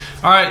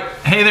All right.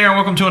 Hey there, and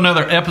welcome to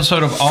another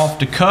episode of Off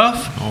the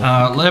Cuff.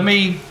 Let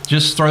me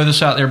just throw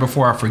this out there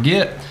before I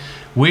forget.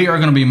 We are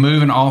going to be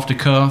moving Off the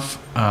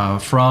Cuff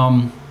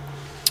from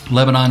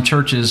Lebanon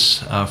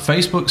Church's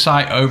Facebook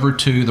site over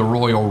to the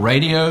Royal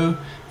Radio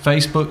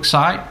Facebook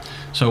site.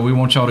 So we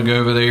want y'all to go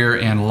over there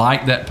and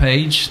like that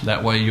page.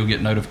 That way you'll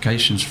get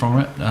notifications from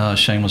it.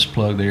 Shameless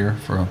plug there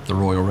for the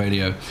Royal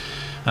Radio.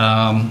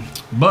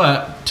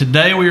 But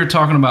today we are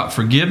talking about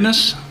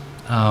forgiveness.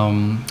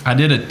 I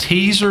did a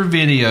teaser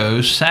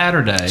video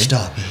Saturday.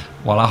 Stop it.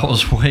 While I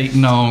was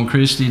waiting on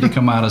Christy to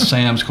come out of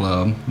Sam's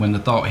Club when the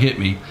thought hit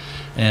me.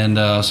 And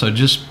so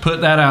just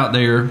put that out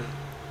there.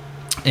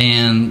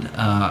 And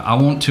I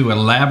want to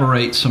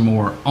elaborate some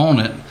more on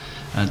it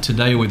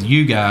today with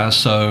you guys.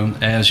 So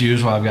as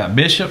usual, I've got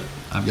Bishop,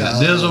 I've got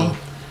Dizzle,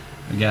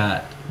 I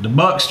got the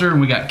Buckster,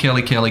 and we got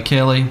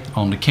Kelly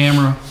on the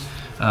camera.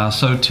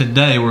 So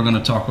today we're going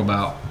to talk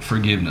about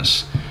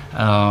forgiveness.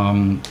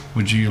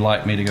 Would you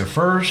like me to go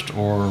first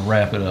or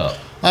wrap it up?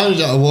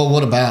 Well,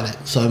 what about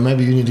it? So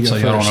maybe you need to go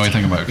first. So you don't know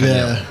anything about it?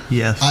 Yeah.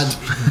 Yes.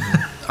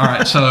 All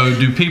right. So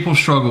do people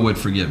struggle with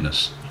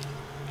forgiveness?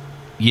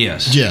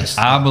 Yes. Yes.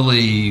 I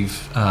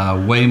believe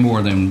way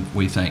more than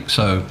we think.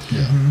 So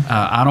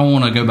I don't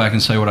want to go back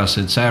and say what I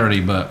said Saturday,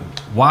 but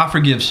why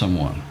forgive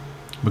someone?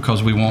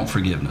 Because we want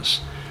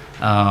forgiveness.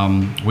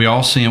 We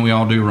all sin, we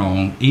all do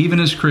wrong, even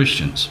as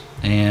Christians.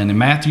 And in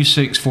Matthew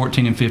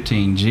 6:14 and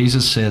 15,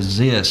 Jesus says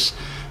this,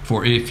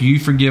 "For if you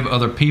forgive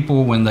other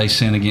people when they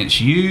sin against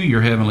you,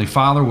 your heavenly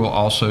Father will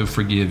also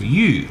forgive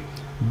you.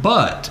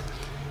 But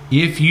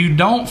if you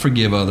don't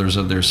forgive others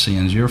of their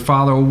sins, your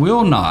Father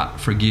will not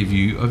forgive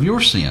you of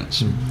your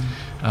sins."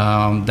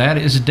 Mm-hmm. That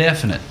is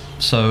definite.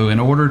 So in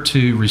order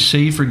to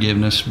receive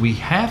forgiveness, we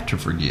have to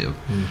forgive.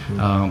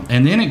 Mm-hmm.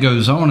 And then it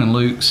goes on in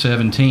Luke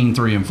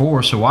 17:3 and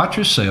 4, "So watch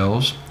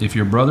yourselves. If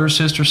your brother or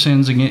sister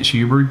sins against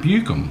you,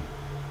 rebuke them.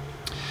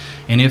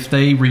 And if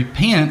they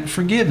repent,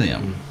 forgive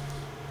them.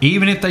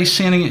 Even if they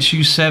sin against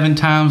you 7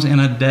 times in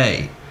a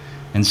day,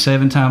 and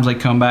 7 times they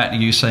come back to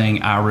you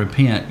saying, 'I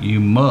repent,' you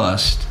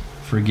must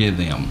forgive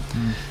them."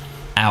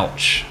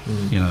 Ouch.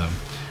 You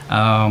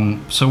know.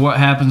 So what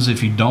happens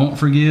if you don't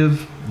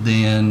forgive?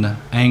 Then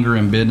anger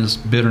and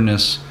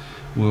bitterness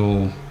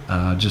will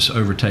just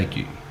overtake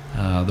you.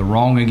 The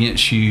wrong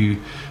against you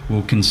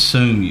will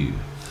consume you.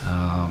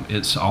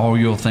 It's all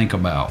you'll think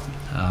about.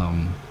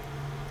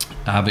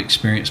 I've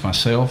experienced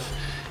myself.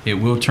 It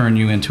will turn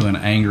you into an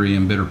angry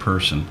and bitter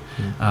person,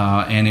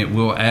 and it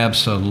will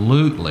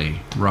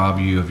absolutely rob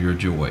you of your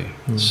joy.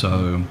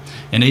 So,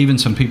 and even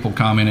some people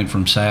commented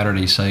from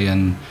Saturday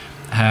saying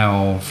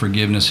how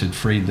forgiveness had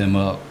freed them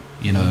up,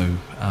 you know,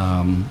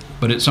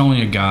 but it's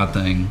only a God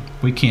thing.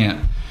 We can't,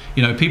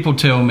 you know, people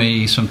tell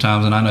me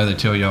sometimes, and I know they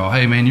tell y'all,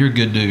 "Hey man, you're a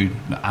good dude."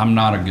 I'm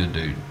not a good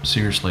dude,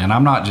 seriously. And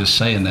I'm not just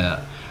saying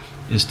that.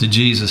 It's the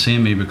Jesus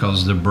in me,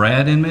 because the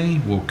Brad in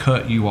me will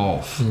cut you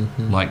off,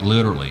 like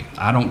literally.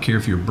 I don't care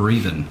if you're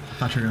breathing. I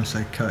thought you were going to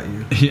say cut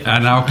you.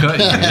 And I'll cut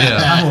you,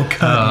 yeah. I will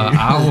cut you.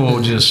 I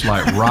will just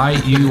like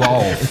write you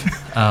off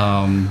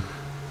and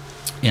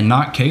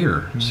not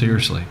care,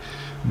 seriously.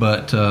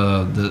 But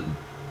the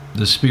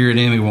spirit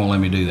in me won't let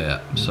me do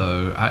that.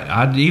 So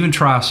I even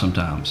try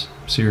sometimes,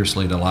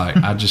 seriously, to like,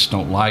 I just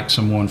don't like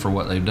someone for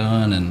what they've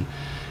done, and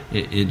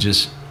it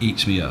just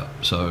eats me up.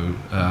 So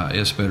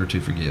it's better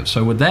to forgive.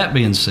 So with that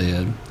being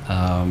said,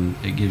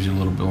 it gives you a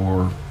little bit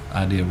more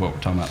idea of what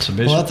we're talking about. So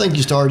Bishop, well, I think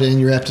you started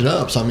and you wrapped it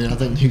up. So I mean, I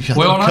think you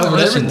covered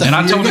everything. And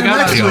I told the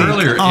guys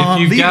earlier,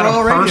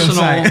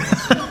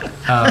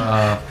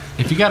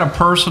 if you've got a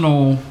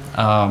personal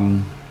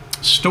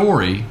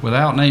story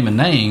without naming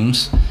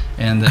names,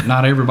 and that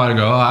not everybody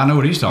go, "Oh, I know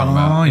what he's talking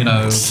about." You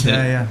know,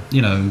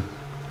 you know.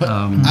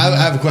 I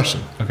have a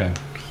question. Okay.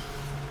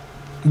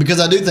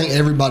 Because I do think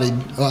everybody,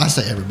 well, I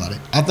say everybody,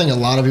 I think a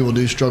lot of people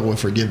do struggle with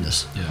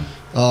forgiveness.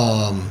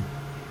 Yeah.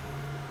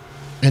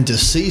 And to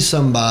see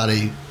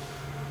somebody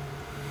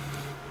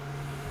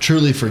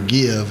truly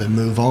forgive and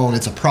move on,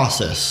 it's a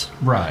process.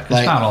 Right.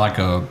 It's not like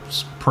a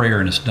prayer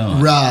and it's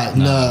done. Right.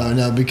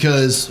 No,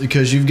 because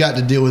you've got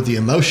to deal with the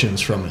emotions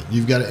from it.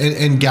 You've got to,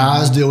 and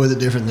guys deal with it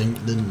different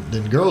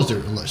than girls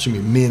do, excuse me,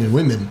 men and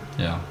women.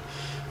 Yeah.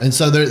 And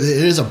so there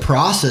is a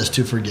process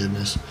to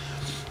forgiveness.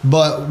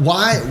 But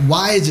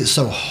why is it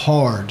so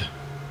hard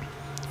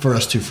for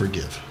us to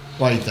forgive?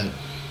 Why do you think?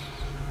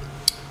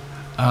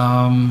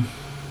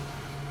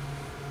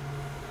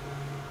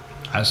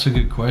 That's a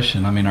good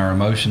question. I mean, our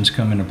emotions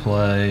come into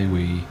play.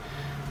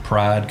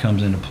 Pride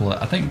comes into play.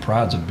 I think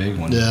pride's a big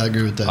one. Yeah, I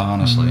agree with that.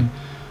 Honestly.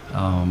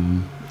 I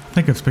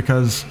think it's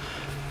because,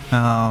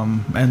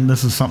 and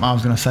this is something I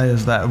was going to say,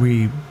 is that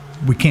we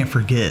can't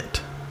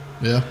forget.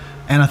 Yeah.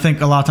 And I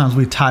think a lot of times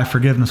we tie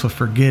forgiveness with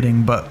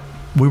forgetting, but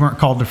we weren't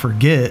called to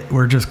forget.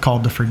 We're just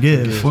called to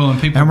forgive. Well,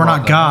 and we're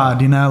not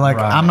God, you know, like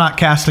right. I'm not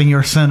casting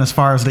your sin as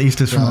far as the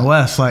east is from the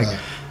west. Like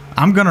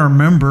I'm going to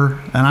remember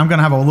and I'm going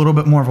to have a little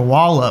bit more of a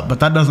wall up, but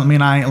that doesn't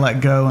mean I ain't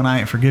let go and I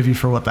ain't forgive you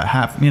for what that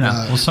happened, you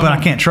know, but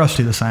I can't trust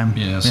you the same.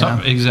 Yeah,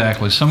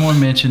 exactly. Someone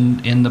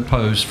mentioned in the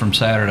post from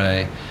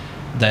Saturday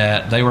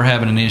that they were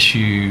having an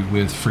issue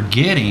with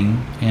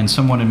forgetting, and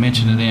someone had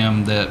mentioned to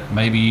them that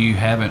maybe you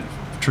haven't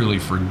truly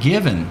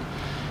forgiven.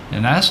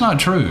 And that's not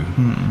true.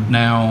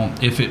 Now,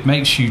 if it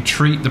makes you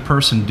treat the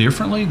person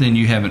differently, then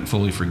you haven't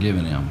fully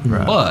forgiven them.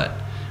 Right. But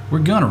we're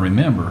going to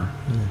remember.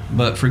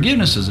 But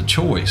forgiveness is a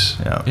choice.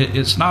 Yeah.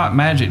 It's not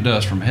magic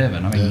dust from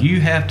heaven. I mean,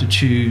 you have to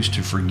choose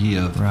to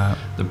forgive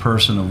the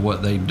person of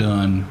what they've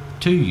done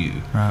to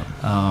you. Right.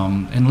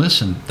 And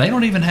listen, they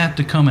don't even have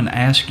to come and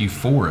ask you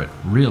for it,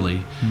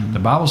 really. The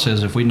Bible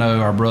says if we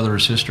know our brother or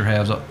sister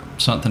has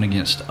something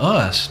against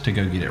us, to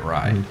go get it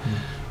right.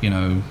 You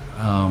know,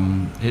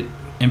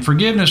 and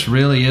forgiveness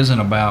really isn't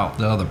about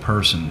the other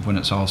person when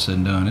it's all said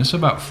and done. It's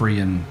about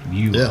freeing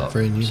you up.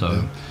 Freeing you.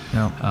 So,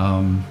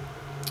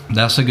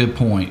 that's a good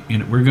point. You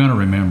know, we're going to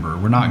remember.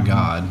 We're not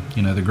God.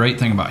 You know, the great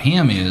thing about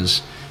Him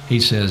is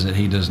He says that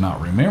He does not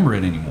remember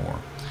it anymore.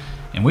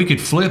 And we could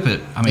flip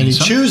it. I mean, and He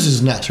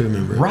chooses not to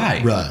remember it.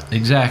 Right.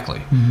 Exactly.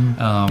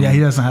 He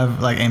doesn't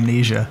have like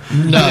amnesia.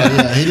 No,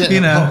 He didn't.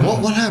 You know,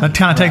 what happened? That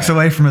kind of takes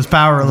away from His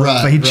power a little,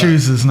 but He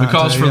chooses not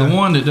because to. Because for the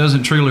one that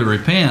doesn't truly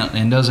repent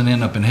and doesn't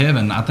end up in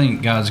heaven, I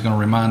think God's going to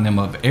remind them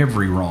of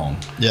every wrong.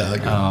 Yeah, I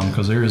agree.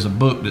 Because there is a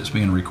book that's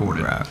being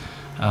recorded. Right.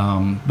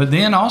 But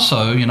then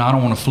also, you know, I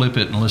don't want to flip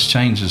it and let's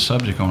change the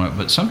subject on it,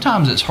 but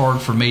sometimes it's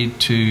hard for me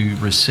to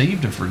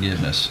receive the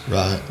forgiveness.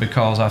 Right.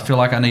 Because I feel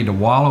like I need to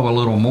wallow a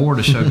little more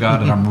to show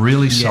God that I'm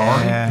really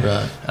sorry.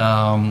 Right.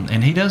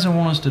 And He doesn't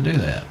want us to do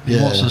that. He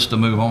wants us to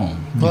move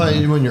on. Well,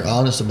 when you're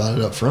honest about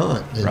it up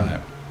front,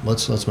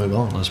 let's move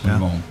on. Let's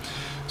move on.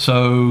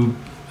 So,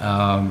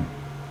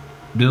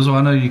 Dizzle,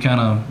 I know you kind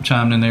of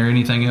chimed in there.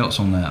 Anything else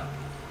on that?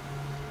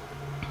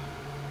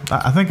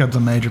 I think that's a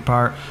major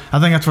part. I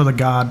think that's where the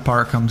God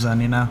part comes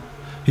in, you know.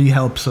 He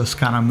helps us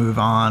kind of move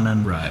on.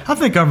 And I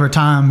think over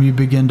time you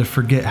begin to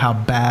forget how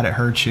bad it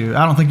hurts you.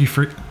 I don't think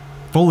you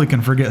fully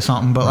can forget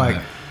something, but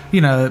like, you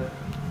know,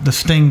 the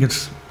sting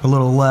gets a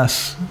little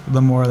less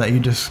the more that you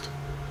just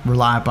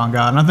rely upon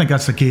God. And I think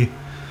that's the key,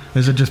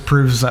 is it just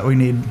proves that we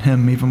need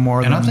Him even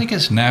more. And I think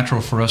it's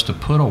natural for us to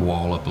put a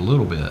wall up a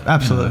little bit.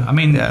 Absolutely. You know? I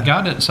mean,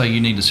 God didn't say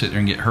you need to sit there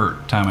and get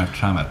hurt time after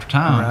time after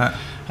time. Right.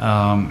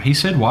 He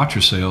said, watch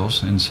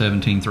yourselves in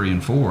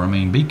 17:3-4. I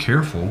mean, be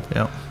careful.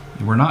 Yep.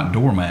 We're not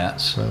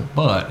doormats. Right.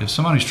 But if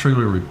somebody's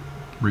truly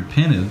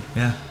repented,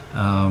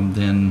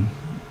 then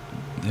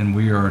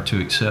we are to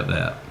accept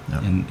that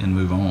and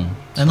move on.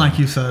 And like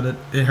you said,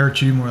 it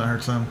hurts you more than it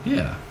hurts them.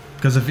 Yeah.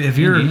 Because if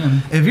you're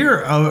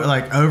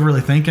like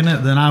overly thinking it,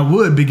 then I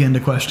would begin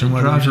to question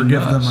whether you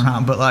forgive them or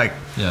not. But like,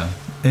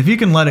 if you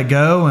can let it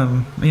go,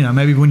 and you know,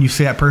 maybe when you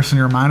see that person,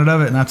 you're reminded of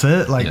it, and that's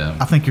it. Like,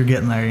 I think you're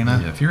getting there. You know,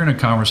 if you're in a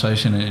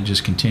conversation and it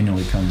just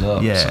continually comes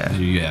up, you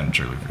haven't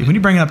truly forgiven. When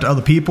you bring it up to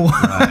other people,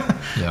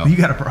 you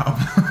got a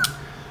problem.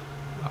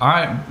 All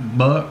right,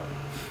 Buck.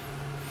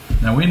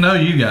 Now, we know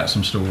you got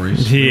some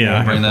stories. Yeah,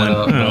 I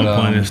have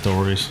plenty of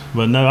stories.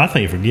 But no, I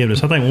think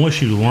forgiveness. I think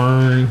once you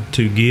learn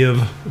to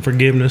give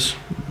forgiveness,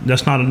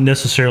 that's not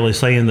necessarily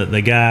saying that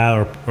the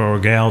guy or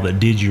gal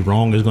that did you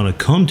wrong is going to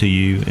come to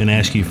you and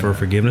ask you for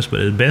forgiveness.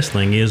 But the best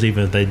thing is,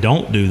 even if they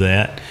don't do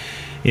that,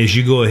 is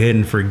you go ahead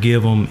and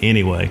forgive them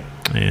anyway.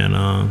 And,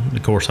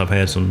 of course, I've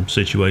had some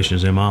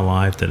situations in my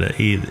life that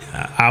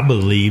I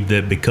believe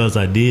that because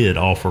I did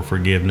offer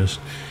forgiveness,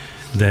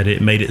 that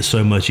it made it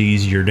so much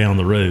easier down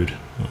the road.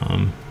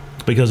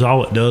 Because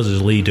all it does is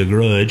lead to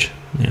grudge,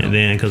 and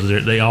then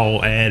because they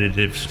all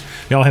additives,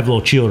 they all have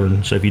little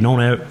children. So if you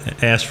don't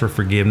ask for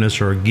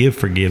forgiveness or give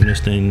forgiveness,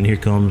 then here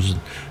comes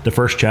the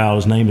first child.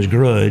 His name is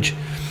grudge,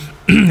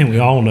 and we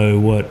all know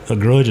what a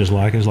grudge is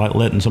like. It's like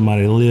letting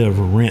somebody live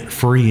rent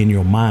free in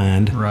your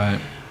mind,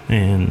 right?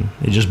 And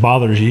it just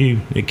bothers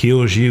you. It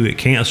kills you. It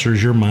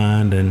cancers your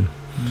mind, and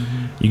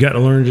you got to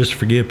learn just to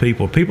forgive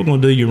people. People are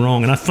going to do you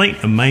wrong. And I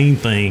think the main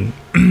thing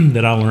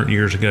that I learned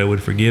years ago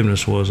with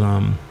forgiveness was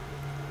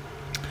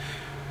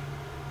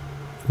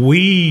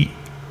we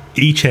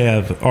each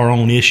have our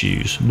own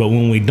issues. But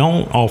when we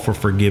don't offer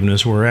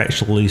forgiveness, we're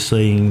actually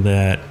seeing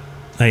that,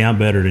 hey, I'm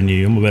better than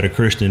you. I'm a better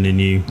Christian than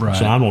you. Right.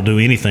 So I don't do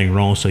anything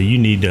wrong. So you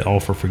need to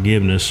offer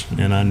forgiveness,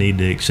 and I need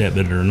to accept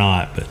it or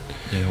not. But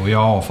yeah, we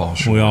all fall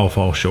short. We all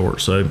fall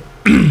short. So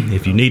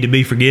if you need to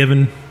be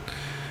forgiven,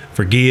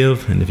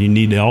 forgive, and if you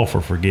need to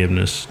offer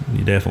forgiveness,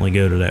 you definitely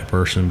go to that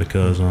person,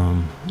 because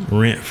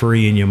rent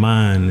free in your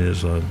mind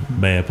is a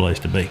bad place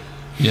to be.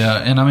 Yeah,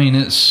 and I mean,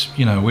 it's,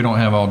 you know, we don't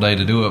have all day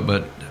to do it,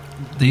 but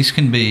these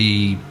can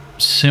be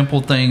simple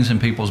things in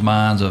people's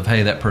minds of,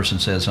 hey, that person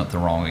said something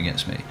wrong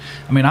against me.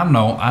 I mean,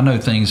 I know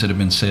things that have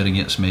been said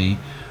against me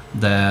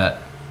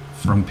that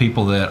from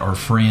people that are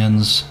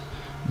friends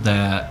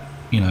that,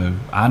 you know,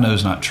 I know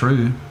is not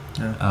true.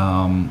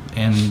 Yeah.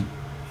 And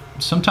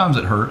sometimes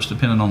it hurts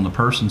depending on the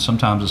person.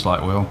 Sometimes it's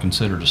like, well,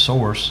 consider the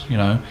source, you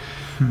know.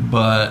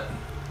 But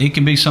it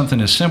can be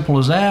something as simple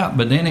as that,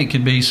 but then it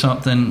could be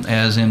something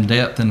as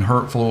in-depth and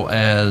hurtful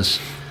as,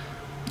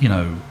 you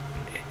know,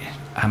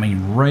 I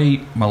mean,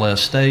 rape,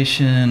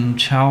 molestation,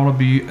 child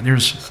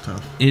abuse.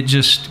 It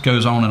just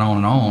goes on and on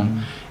and on.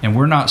 Mm-hmm. And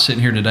we're not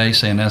sitting here today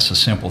saying that's a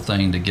simple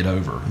thing to get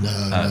over.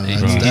 No,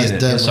 that's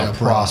definitely it's a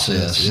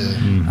process. Yeah.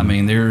 Mm-hmm. I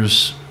mean,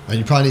 and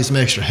you probably need some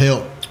extra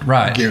help.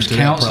 Right. There's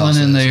counseling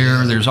in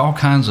there. Yeah. There's all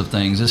kinds of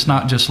things. It's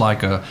not just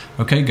like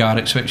okay, God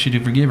expects you to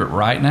forgive it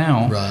right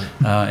now,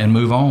 and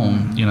move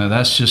on. Mm-hmm.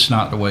 That's just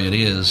not the way it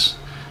is.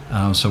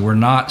 So we're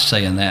not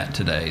saying that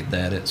today,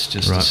 that it's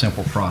just a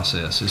simple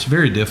process. It's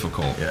very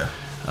difficult. Yeah.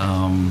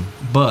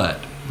 But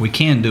we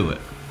can do it.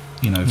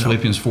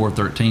 Philippians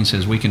 4:13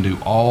 says we can do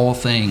all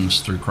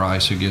things through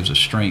Christ who gives us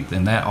strength,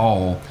 and that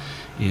all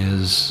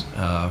is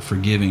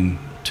forgiving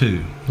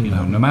too,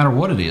 no matter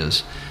what it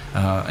is.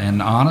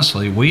 And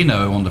honestly, we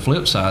know on the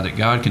flip side that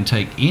God can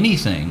take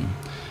anything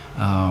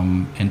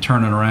and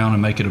turn it around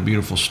and make it a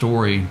beautiful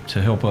story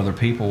to help other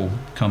people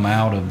come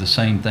out of the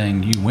same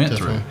thing you went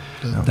through.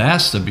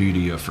 That's the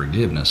beauty of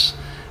forgiveness,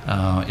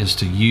 is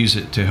to use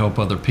it to help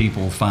other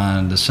people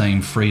find the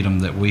same freedom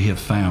that we have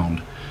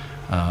found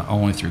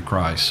only through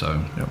Christ.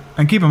 So,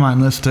 and keep in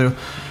mind this too.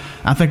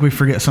 I think we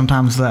forget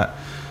sometimes that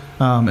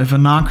if a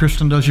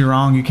non-Christian does you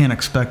wrong, you can't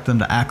expect them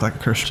to act like a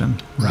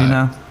Christian.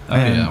 Right.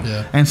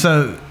 And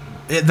so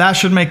that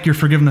should make your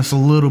forgiveness a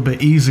little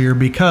bit easier,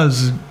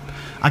 because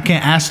I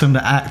can't ask them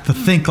to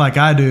think like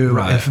I do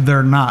if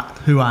they're not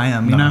who I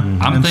am.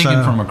 I'm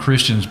thinking from a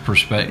Christian's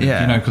perspective.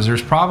 Because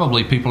there's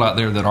probably people out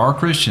there that are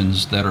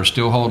Christians that are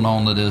still holding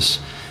on to this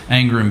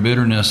anger and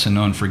bitterness and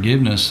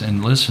unforgiveness.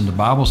 And listen, the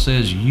Bible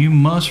says you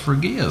must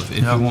forgive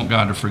if you want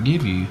God to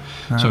forgive you.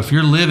 So if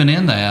you're living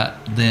in that,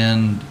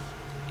 then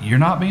you're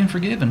not being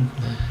forgiven.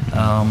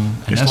 And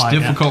that's like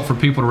difficult for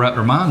people to wrap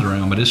their minds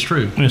around, but it's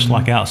true. It's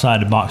like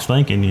outside the box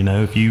thinking.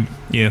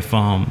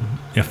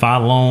 If I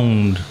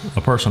loaned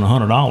a person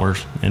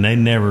 $100 and they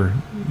never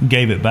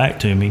gave it back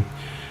to me,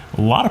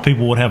 a lot of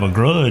people would have a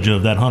grudge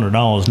of that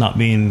 $100 not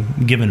being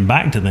given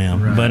back to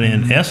them. Right. But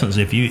in essence,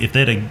 if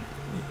they'd have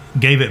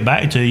gave it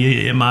back to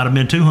you, it might have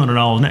been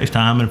 $200 next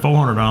time and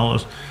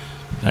 $400.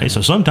 Hey,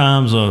 so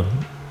sometimes a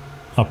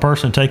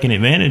person taking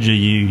advantage of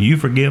you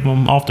forgive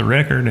them off the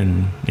record,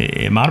 and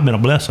it might have been a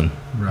blessing.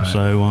 Right.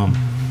 So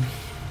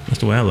that's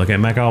the way I look at it.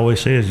 Mac always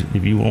says,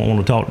 if you won't want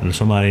to talk to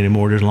somebody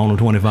anymore, just loan them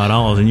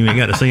 $25 and you ain't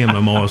got to see them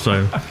no more.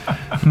 So,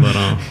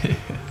 but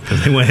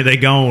because they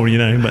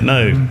gone, But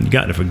no, you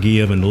got to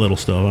forgive and the little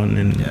stuff,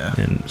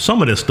 and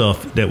some of this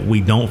stuff that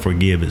we don't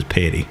forgive is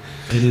petty.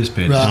 It is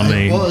petty. Right. I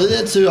mean, well,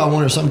 that too. I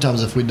wonder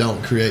sometimes if we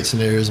don't create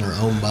scenarios in our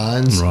own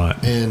minds, right?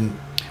 And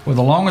well,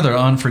 the longer the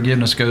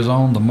unforgiveness goes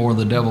on, the more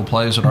the devil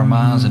plays with our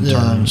minds and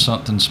turns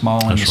something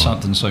small into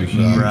something so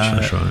huge. Right.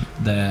 That's right.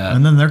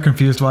 And then they're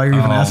confused why you're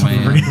even asking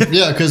for forgiveness.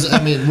 Yeah, because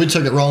we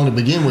took it wrong to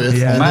begin with.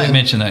 Yeah. Mike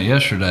mentioned that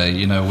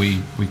yesterday.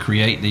 We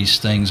create these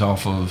things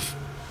off of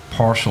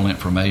partial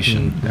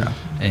information,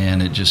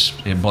 and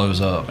it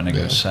blows up and it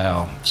goes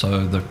south.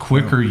 So the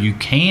quicker you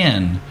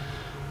can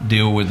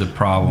deal with the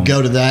problem,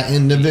 go to that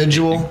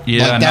individual,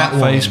 like that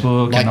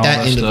Facebook and all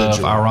that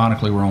stuff.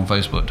 Ironically, we're on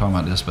Facebook talking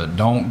about this, but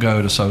don't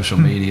go to social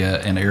media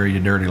and air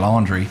your dirty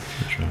laundry.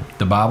 Right.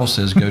 The Bible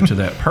says go to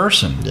that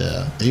person,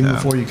 even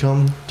before you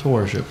come to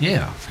worship,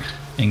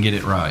 and get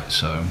it right.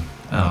 So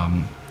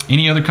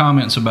any other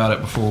comments about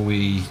it before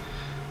we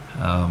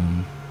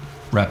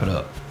wrap it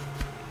up?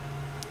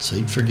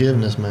 Seek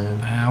forgiveness, man.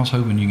 I was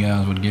hoping you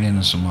guys would get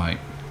into some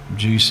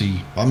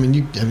juicy.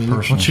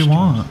 What you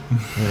want?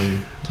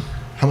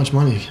 How much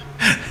money?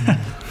 We'll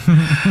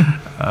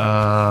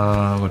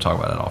talk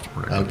about that off the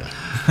record. Okay.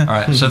 All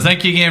right. So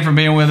thank you again for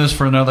being with us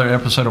for another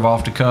episode of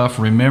Off the Cuff.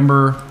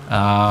 Remember,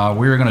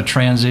 we're going to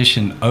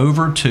transition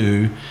over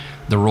to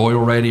the Royal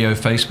Radio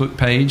Facebook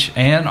page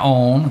and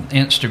on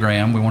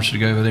Instagram. We want you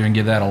to go over there and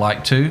give that a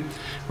like too.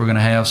 We're going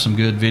to have some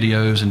good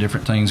videos and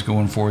different things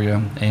going for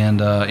you. And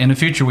in the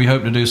future, we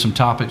hope to do some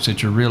topics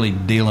that you're really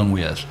dealing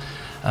with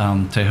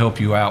to help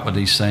you out with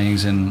these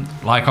things. And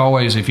like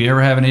always, if you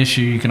ever have an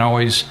issue, you can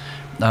always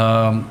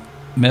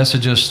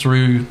message us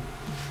through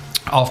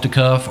Off the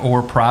Cuff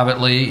or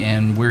privately,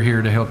 and we're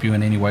here to help you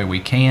in any way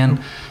we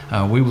can.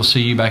 We will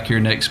see you back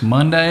here next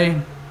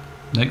Monday.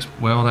 That's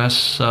well,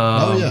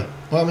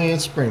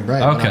 it's spring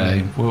break.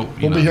 Okay. We'll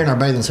be here in our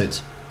bathing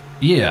suits.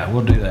 Yeah,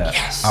 we'll do that.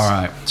 Yes. All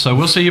right. So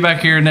we'll see you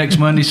back here next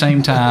Monday,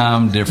 same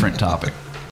time, different topic.